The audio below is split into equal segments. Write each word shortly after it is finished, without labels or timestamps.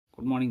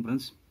Good morning,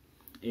 friends.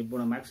 இப்போ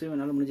நான் maximum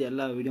என்னால் முடிஞ்ச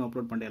எல்லா வீடியோ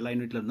அப்லோட் பண்ணிட்டேன் எல்லா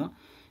யூனிட்ல இருந்தும்.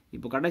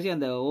 இப்போ கடைசி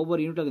அந்த ஒவ்வொரு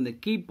யூனிட்ல இந்த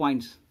கீ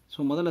பாயிண்ட்ஸ்.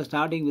 ஸோ முதல்ல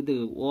ஸ்டார்டிங் வித்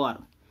ஓஆர்.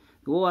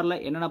 ஓஆரில்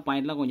என்னென்ன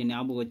பாயிண்ட்லாம் கொஞ்சம்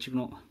ஞாபகம்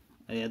வச்சுக்கணும்,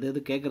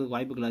 எது கேட்கறதுக்கு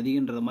வாய்ப்புகள்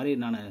அதிகன்ற மாதிரி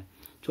நான்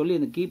சொல்லி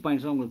இந்த கீ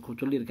பாயிண்ட்ஸ்லாம் உங்களுக்கு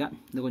சொல்லியிருக்கேன்.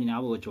 இது கொஞ்சம்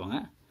ஞாபகம் வச்சுவாங்க.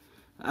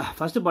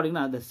 ஃபஸ்ட்டு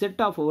பார்த்தீங்கன்னா அந்த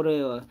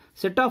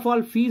set of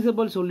all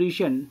feasible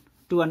solution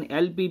to an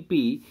LPP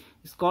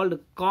is called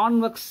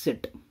convex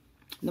set.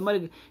 இந்த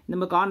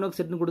மாதிரி கான்வெக்ஸ்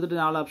செட்னு கொடுத்துட்டு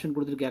 4 ஆப்ஷன்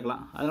கொடுத்துட்டு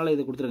கேட்கலாம். அதனால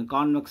இதை கொடுத்துருங்க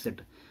convex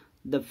set.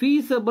 The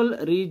feasible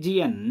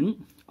region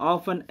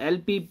of an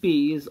LPP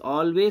is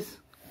always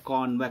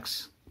convex.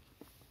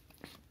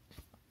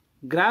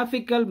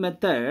 Graphical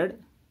method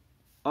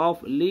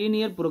of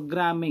linear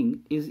programming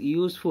is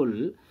useful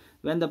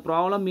when the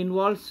problem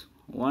involves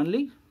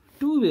only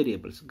 2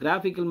 variables.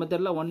 Graphical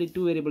method la only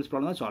 2 variables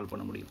problem தான் solve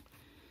பண்ண முடியும்.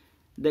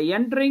 The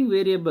entering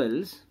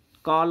variables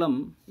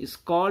column is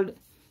called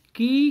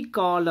key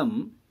column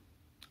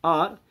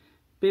or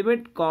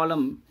pivot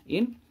column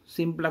in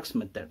simplex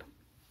method.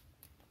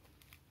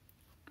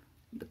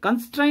 The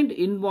constraint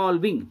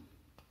involving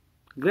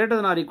greater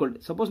than or equal to,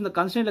 suppose இந்த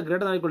constraint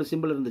greater than or equal to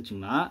symbol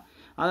இருந்துச்சுன்னா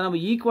அதை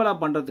நம்ம ஈக்குவலா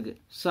பண்றதுக்கு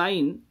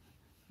sign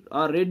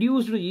or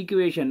reduced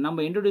equation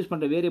நம்ம introduce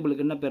பண்ற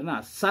வேரியபிளுக்கு என்ன பேருனா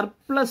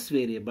surplus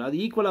variable,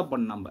 அது ஈக்குவலா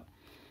பண்ண நம்ம.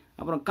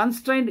 அப்புறம்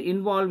constraint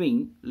involving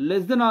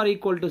less than or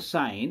equal to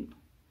sign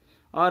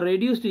or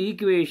reduced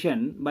equation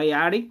by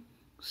adding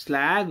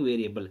slag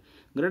variable.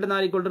 Greater than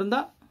or equal to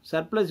இருந்தா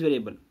surplus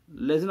variable,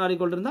 less than or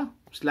equal to இருந்தா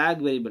slag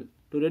variable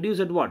to reduce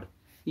at what?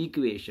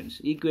 Equations.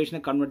 Equation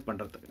convert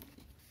பண்றதுக்கு.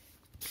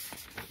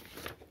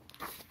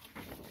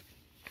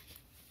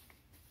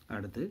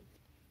 அடுத்து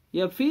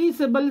a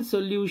feasible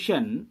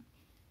solution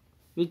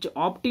which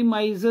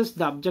optimizes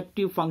the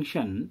objective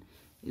function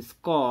is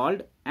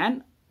called an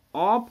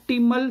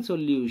optimal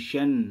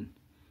solution.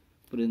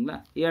 புரியுதுங்களா?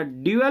 a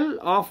dual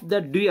of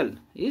the dual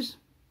is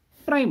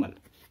primal.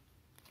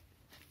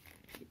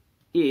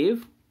 If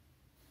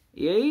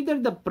either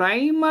the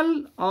primal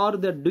or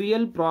the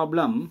dual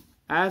problem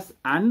has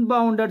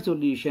unbounded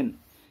solution,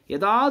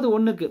 ஏதாவது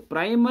ஒண்ணுக்கு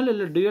primal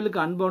இல்ல dualக்கு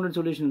unbounded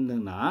solution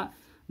இருந்ததுன்னா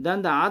then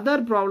the other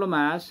problem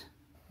has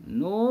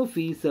no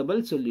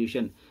feasible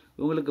solution.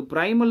 உங்களுக்கு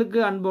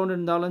primalக்கு unbounded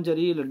இருந்தாலும்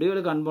சரி இல்ல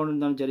dualக்கு unbounded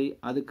இருந்தாலும் சரி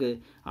அதுக்கு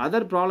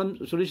other problem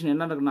solution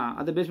என்ன இருக்குன்னா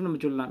அதை பேஸ் பண்ணி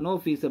நம்ம சொல்லலாம் no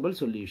feasible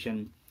solution.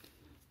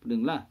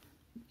 புரியுதுங்களா?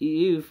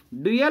 If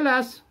dual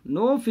has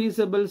no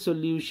feasible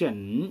solution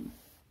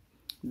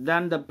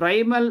then the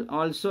primal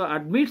also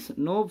admits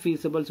no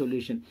feasible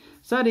solution.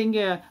 Sir இங்க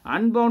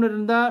unbounded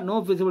இருந்தா no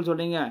feasible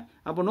சொல்றீங்க,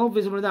 அப்போ no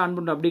feasible இருந்தா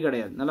unbounded அப்படி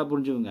கிடையாது. நல்லா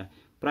புரிஞ்சுக்கோங்க.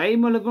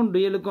 primalக்கும்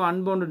dualக்கும்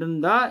unbounded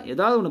இருந்தா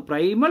ஏதாவது ஒன்று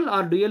primal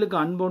or dualக்கு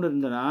unbounded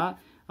இருந்தனா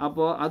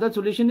அப்போ other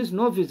solution is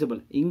no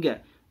feasible. இங்க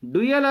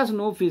dual has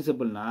no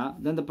feasible னா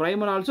then the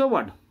primal also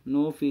what?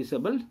 No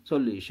feasible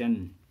solution.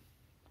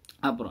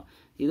 அப்புறம்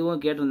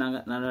இதுவும் கேட்டிருந்தாங்க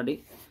முன்னாடி.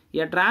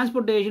 A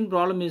transportation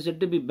problem is said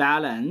to be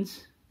balanced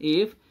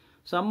if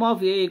sum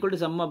of A equal to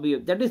sum of B.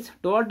 That is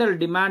total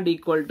demand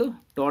equal to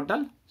total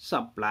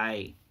supply.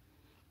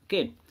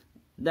 Okay.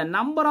 The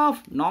number of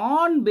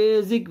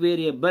non-basic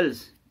variables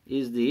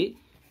is the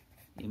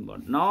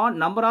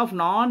number of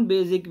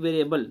non-basic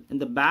variable in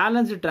the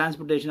balanced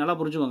transportation. Alla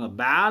புரிஞ்சுக்கோங்க.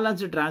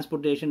 Balanced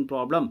transportation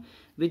problem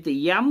with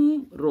m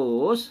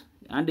rows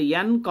and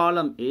n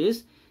column is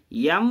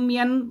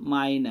mn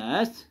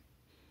minus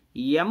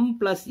m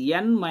plus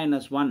n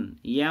minus 1.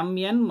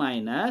 mn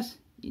minus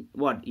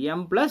what? m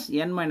plus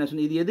n minus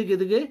 1. இது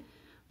எதுக்கு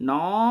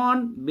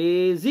நான்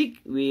பேசிக்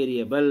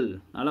variable.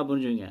 நல்லா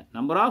புரிஞ்சுங்க.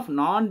 Number of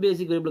நான்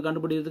பேசிக் variable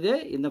கண்டுபிடிக்கிறதுக்கு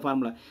இந்த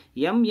formula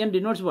mn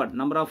denotes what?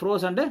 number of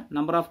rows and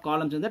number of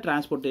columns in the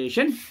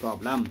transportation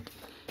problem.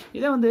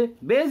 இதே வந்து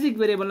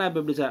பேசிக் வேரியபிள்னா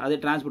இப்போ எப்படி சார்? அது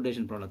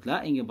டிரான்ஸ்போர்ட்டேஷன் ப்ராப்ளத்தில்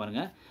இங்கே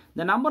பாருங்க.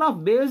 the number of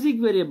basic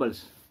variables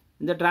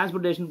in the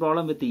transportation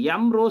problem with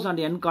m rows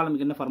and n column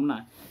என்ன formula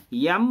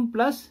m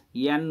plus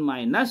n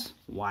minus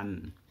 1.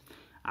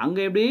 அங்க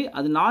எப்படி?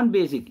 அது நான்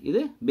பேசிக்,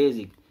 இது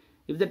பேசிக்.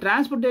 if the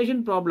transportation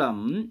problem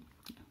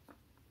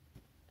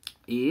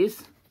is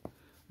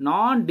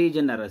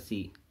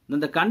non-degeneracy, then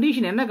the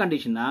condition என்ன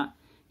கண்டிஷன்னா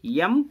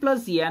m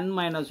plus n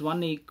minus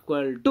 1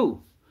 equal to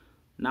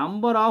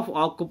number of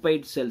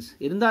occupied cells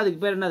இருந்தா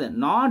அதுக்கு பேர் என்னது?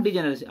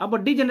 non-degeneracy.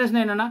 அப்போ degeneration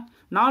என்னன்னா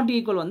not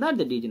equal வந்தா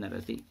அது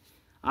degeneracy.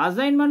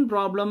 Assignment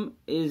problem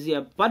is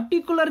a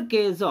particular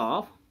case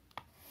of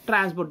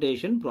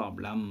transportation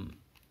problem.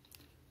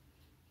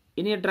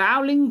 In a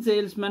traveling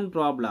salesman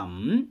problem,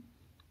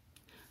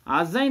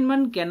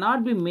 assignment cannot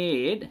be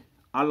made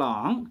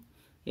along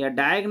a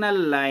diagonal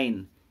line.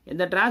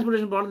 இந்த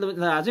transportation problem,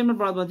 இந்த assignment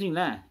problem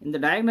வச்சீங்களா, இந்த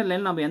diagonal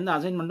line நம்ம எந்த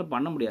அசைன்மெண்ட்டும்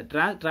பண்ண முடியாது.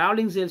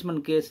 traveling salesman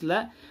கேஸ்ல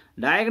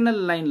diagonal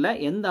lineல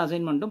எந்த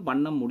அசைன்மெண்ட்டும்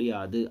பண்ண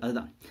முடியாது.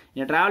 அதுதான்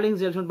in a traveling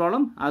salesman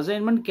problem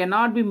assignment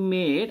cannot be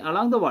made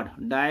along the what?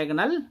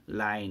 diagonal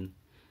line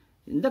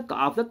in the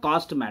of the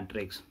cost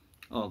matrix.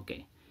 Okay.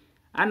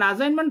 An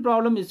assignment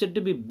problem is said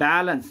to be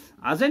balanced.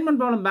 Assignment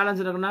problem balance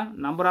இருக்குன்னா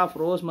number of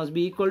rows must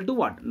be equal to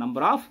what?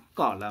 number of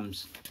columns.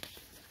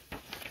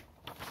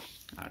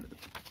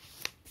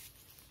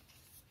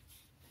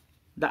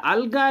 The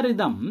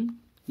algorithm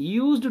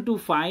used to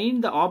find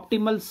the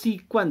optimal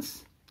sequence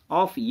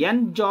of n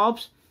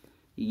jobs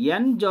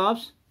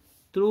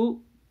through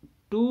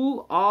 2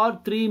 or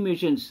 3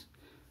 missions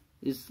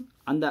is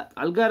அந்த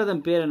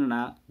algorithm பேர்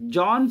என்னன்னா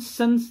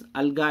Johnson's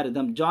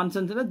algorithm.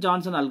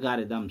 Johnson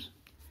algorithms.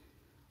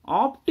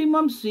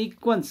 Optimum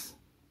sequence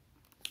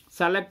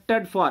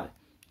selected for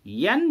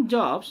n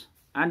jobs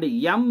and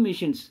m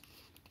missions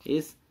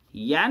is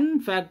n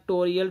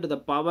factorial to the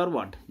power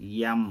what?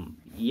 M.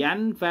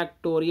 N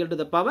factorial to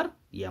the power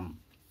m.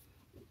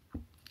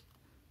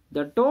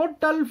 The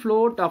total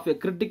float of a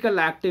critical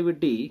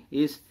activity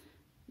is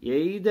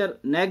either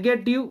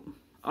negative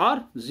or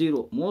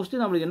 0. Mostly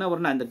நம்மளுக்கு என்ன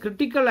வரும்னா இந்த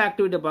critical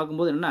activity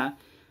பார்க்கும்போது என்ன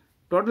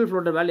total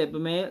float value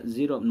எப்பவுமே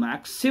 0,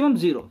 maximum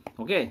 0.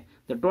 Okay,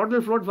 the total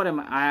float for a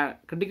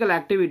critical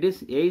activity is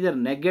either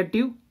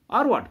negative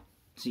or what?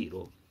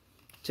 0.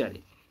 சரி.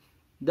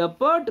 The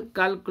PERT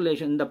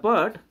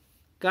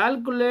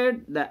calculate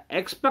the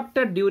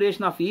expected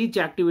duration of each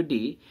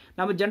activity.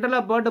 நம்ம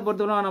ஜெனரலாக PERT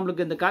பொறுத்தவரை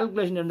நம்மளுக்கு இந்த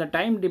calculation இந்த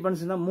time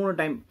depends இந்த 3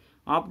 time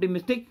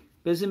optimistic,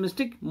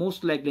 pessimistic,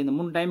 most likely இந்த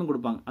 3 time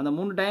கொடுப்பாங்க. அந்த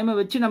 3 டைமை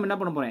வச்சு நம்ம என்ன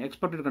பண்ண போறோம்?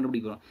 எக்ஸ்பெக்டட்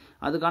கண்டுபிடிக்கிறோம்.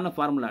 அதுக்கான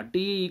formula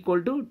T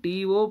equal to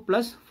TO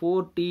plus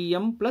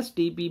 4TM plus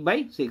TP by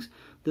 6.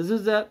 This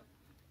is the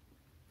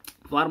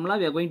formula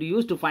we are going to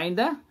use to find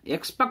the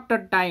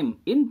expected time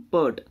in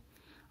PERT.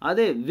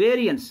 அதே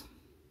variance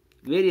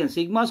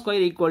sigma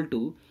square equal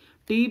to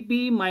TP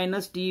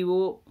minus TO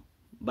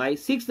by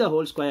 6 the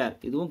whole square.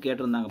 இதுவும்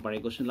கேட்டிருந்தாங்க பழைய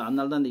கொஸ்டின்ல,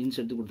 அதனால தான் இந்த இன்ஸ்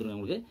எடுத்து கொடுத்துருக்கேன்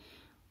உங்களுக்கு.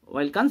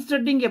 While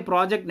constructing a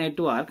project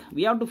network,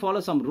 we have to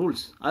follow some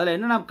rules. அதில்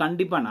என்னன்னா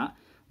கண்டிப்பானா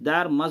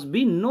there must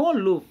be no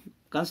loop.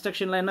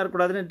 கன்ஸ்ட்ரக்ஷனில் என்ன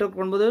இருக்கக்கூடாது, நெட்வொர்க்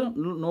பண்ணும்போது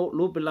நோ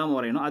லூப் இல்லாமல்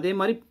வரையணும். அதே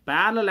மாதிரி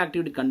parallel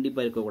activity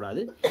கண்டிப்பாக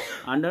இருக்கக்கூடாது.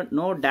 And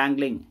no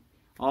dangling.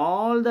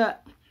 All the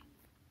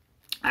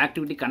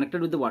activity connected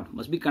with the what?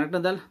 Must be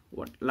connected the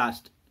what?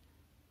 Last.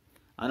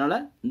 அதனால்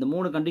இந்த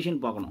 3 கண்டிஷன்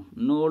பார்க்கணும்.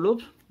 No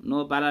loops, no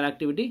parallel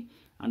activity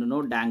and no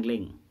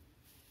dangling.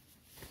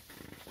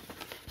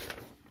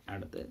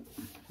 அடுத்து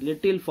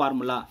லிட்டில்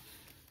ஃபார்முலா.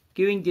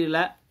 கியூவிங்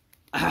தியரியில்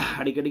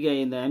அடிக்கடிக்கு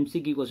இந்த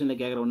எம்சிக்யூ கொஸ்டினில்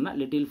கேட்குற ஒன்றா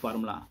little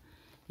formula.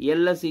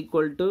 LS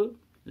equal to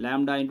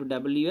lambda into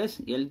WS,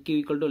 LQ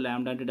equal to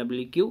lambda into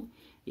WQ,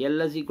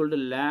 LS equal to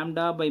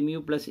lambda by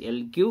mu plus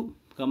LQ,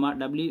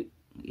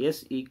 WS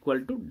equal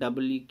to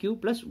WQ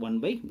plus 1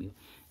 by mu.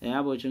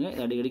 ஞாபகம் வச்சுங்க,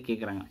 அடிக்கடி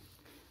கேட்குறாங்க.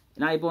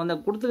 நான் இப்போ வந்து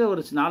கொடுத்துக்க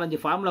ஒரு 4-5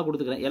 ஃபார்முலா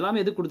கொடுத்துக்கிறேன்.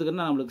 எல்லாமே எது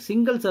கொடுத்துக்கிறேன்னா நம்மளுக்கு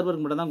சிங்கிள்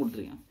சர்வருக்கு மட்டும் தான்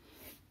கொடுத்துருக்கேன்.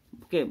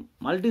 ஓகே,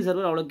 மல்டி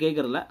சர்வர் அவ்வளோ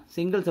கேட்குறதில்ல,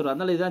 சிங்கிள் சர்வர்.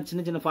 அதனால் இதுதான்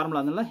சின்ன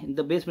ஃபார்முலா. அதனால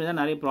இந்த பேஸ் பண்ணி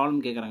தான் நிறைய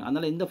ப்ராப்ளம் கேட்குறாங்க.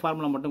 அதனால் இந்த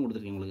ஃபார்முலா மட்டும்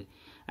கொடுத்துருக்கேன் உங்களுக்கு.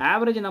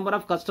 ஆவரேஜ் நம்பர்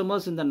ஆஃப்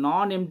கஸ்டமர்ஸ் இந்த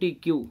நான் empty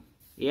Q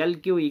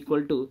LQ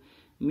equal to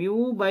mu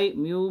by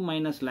mu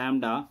minus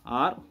lambda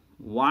or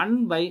 1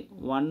 by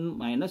 1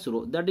 minus rho.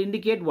 That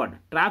indicate what?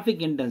 Traffic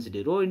intensity.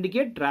 Rho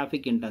indicate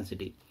traffic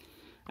intensity.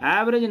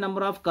 Average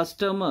number of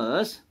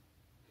customers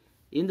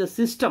in the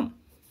system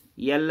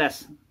LS,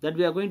 that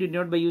we are going to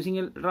denote by using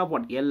a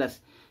what? LS.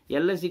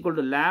 LS equal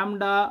to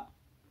lambda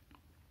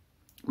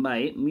by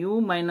mu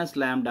minus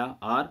lambda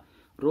or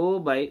rho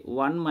by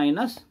 1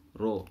 minus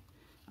rho.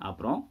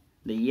 அப்புறம்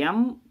the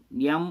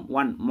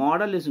M1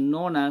 model is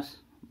known as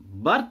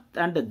birth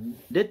and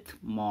death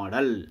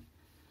model.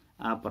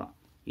 அப்புறம்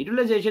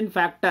utilization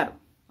factor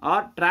or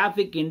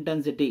traffic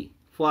intensity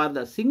for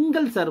the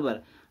single server.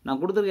 நான்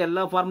கொடுத்துருக்க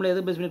எல்லா formula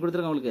எதை base பண்ணி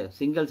கொடுத்துருக்கேன் உங்களுக்கு?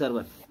 Single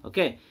server.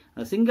 Okay,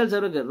 single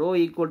சர்வருக்கு row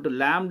equal to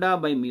lambda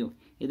by mu.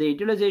 இதை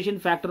யூட்டிலைசேஷன்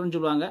ஃபேக்டர்னு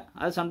சொல்லுவாங்க.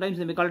 அது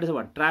sometimes we call it as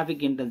what?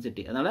 Traffic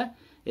intensity. அதனால்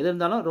எது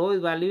இருந்தாலும் row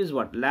value is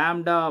what?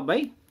 Lambda by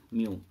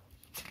mu.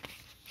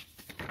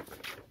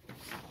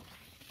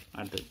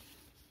 அடுத்து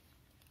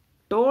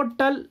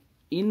total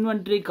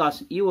inventory cost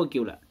EOQ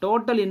ல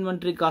total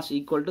inventory cost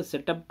equal to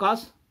setup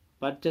cost,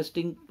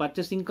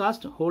 purchasing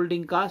cost,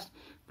 holding cost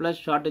plus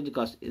shortage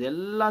cost.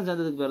 இதெல்லாம்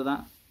சேர்ந்ததுக்கு பேர்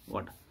தான்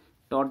what?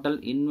 Total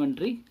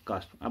inventory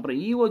cost. அப்புறம்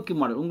EOQ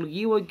மாடல். உங்களுக்கு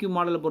EOQ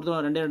மாடலை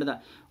பொறுத்தவரை ரெண்டு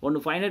தான்.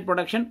 ஒன்று finite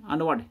production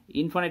and what?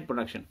 Infinite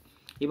production.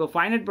 இப்போ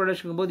finite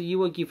production போது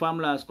EOQ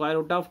formula square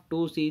root of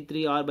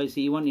 2C3R by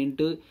C1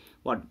 into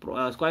what?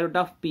 Square root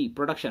of P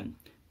production.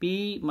 P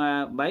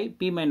by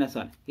P minus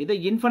R. இது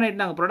infinite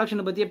நாங்கள்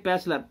ப்ரொடக்ஷனை பற்றியே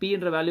பேசல. P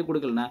என்ற value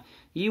கொடுக்கலனா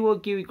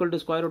EOQ equal to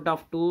square root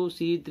of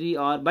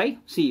 2C3R by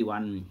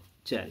C1.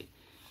 சரி,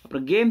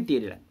 அப்புறம் game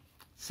தியரியில்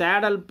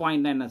saddle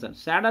point என்ன sir?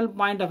 Saddle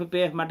point of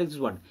bay of matrix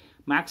is what?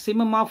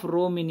 Maximum of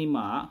row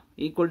minima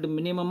equal to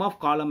minimum of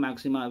காலம்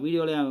maxima.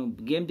 வீடியோவில்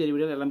game theory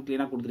video எல்லாம்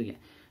கிளியராக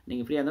கொடுத்துருக்கேன்.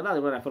 நீங்கள் ஃப்ரீயாக இருந்தாலும்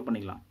அதை கூட ரெஃபர்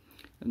பண்ணிக்கலாம்.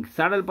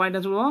 சேடல்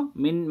பாயிண்ட் சொல்லுவோம்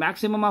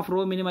maximum of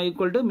row minima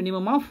equal to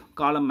minimum of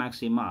காலம்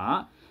maxima.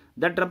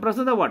 That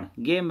represents the what?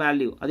 Game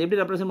value. அது எப்படி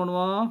ரெப்ரசென்ட்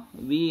பண்ணுவோம்?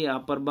 V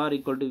upper bar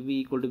equal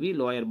to V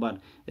lower bar.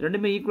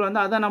 ரெண்டுமே ஈக்குவல்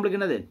வந்தால் அதான் நம்மளுக்கு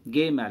என்னது?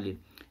 Game value.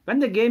 when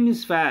the game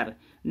is fair,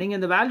 நீங்கள்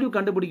இந்த வேல்யூ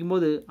கண்டுபிடிக்கும்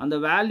போது அந்த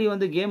வேல்யூ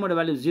வந்து கேமோட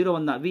வேல்யூ 0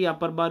 வந்தால் V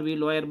upper bar V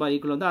lower bar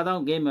equal வந்தால்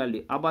அதான் கேம்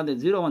வேல்யூ. அப்போ அந்த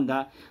 0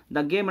 வந்தால்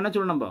இந்த கேம் என்ன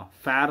சொல்லுவோம்? நம்ம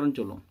ஃபேர்னு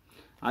சொல்லுவோம்.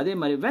 அதே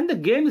மாதிரி when the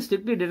game is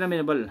strictly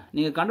determinable,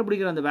 நீங்கள்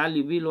கண்டுபிடிக்கிற அந்த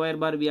value V lower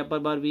bar V upper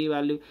bar V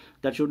value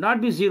that should not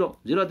be 0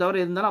 தவிர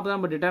இருந்தாலும் அப்போ தான்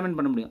நம்ம டிட்டர்மின்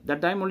பண்ண முடியும்.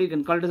 that time only you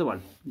can call it as what?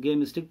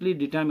 Game is strictly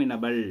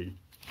determinable.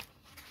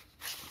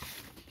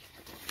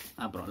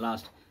 அப்புறம்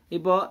லாஸ்ட்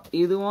இப்போ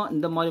இதுவும்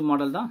இந்த மாதிரி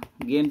மாடல் தான்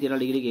கேம்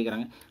தியரட்டிக்கலி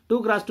கேட்குறாங்க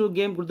 2x2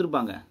 கேம்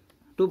கொடுத்துருப்பாங்க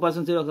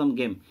 2% 0 some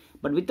game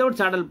but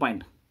without saddle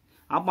point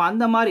அப்போ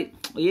அந்த மாதிரி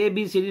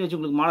ஏபிசிடின்னு வச்சு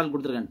உங்களுக்கு மாடல்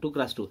கொடுத்துருக்கேன்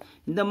 2x2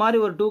 இந்த மாதிரி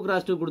ஒரு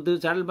 2x2 கொடுத்து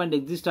சேடல் பாயிண்ட்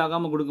எக்ஸிஸ்ட்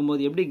ஆகாமல்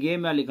கொடுக்கும்போது எப்படி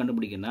கேம் வேல்யூ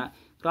கண்டுபிடிக்கணும்னா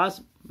கிராஸ்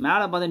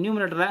மேலே பார்த்தா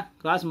நியூமினேட்டரில்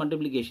cross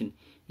multiplication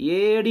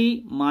AD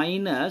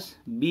minus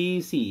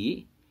PC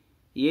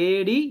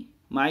AD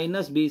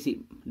minus PC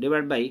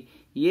divide by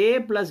A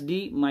plus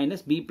D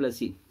minus B plus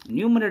C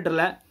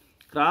நியூமினேட்டரில்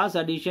cross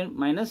addition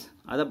minus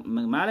அதை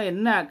மேலே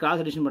என்ன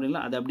கிராஸ் அடிஷன்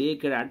பண்ணுறீங்களோ அதை அப்படியே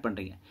கீழே ஆட்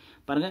பண்ணுறீங்க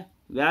பாருங்கள்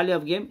value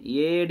of game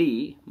AD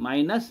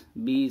minus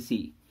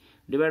PC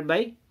divided by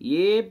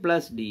a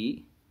plus d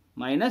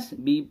minus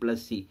b plus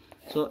c.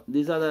 So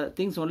these are the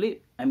things only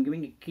I am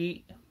giving a key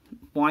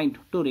point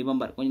to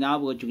remember. கொஞ்சம்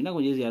ஞாபகம் வச்சுக்கினா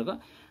கொஞ்சம் ஈஸியாக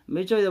இருக்கும்.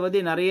 மிச்சம் இதை பற்றி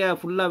நிறைய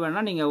ஃபுல்லாக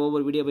வேணால் நீங்கள்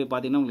ஒவ்வொரு வீடியோ போய்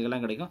பார்த்தீங்கன்னா உங்களுக்கு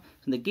எல்லாம் கிடைக்கும்.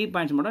 இந்த கீ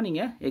பாயிண்ட்ஸ் மட்டும்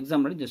நீங்கள்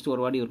எக்ஸாம் பண்ணி ஜஸ்ட்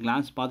ஒரு வாட்டி ஒரு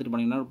கிளான்ஸ் பார்த்துட்டு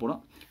பண்ணிங்கன்னா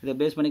போடும். இதை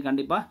பேஸ் பண்ணி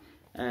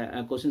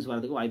கண்டிப்பாக கொஸ்டின்ஸ்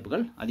வரதுக்கு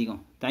வாய்ப்புகள்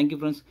அதிகம். Thank you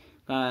friends.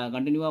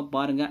 கண்டினியூவாக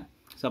பாருங்கள்,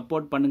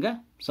 சப்போர்ட் பண்ணுங்கள்,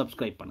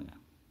 சப்ஸ்கிரைப் பண்ணுங்கள்.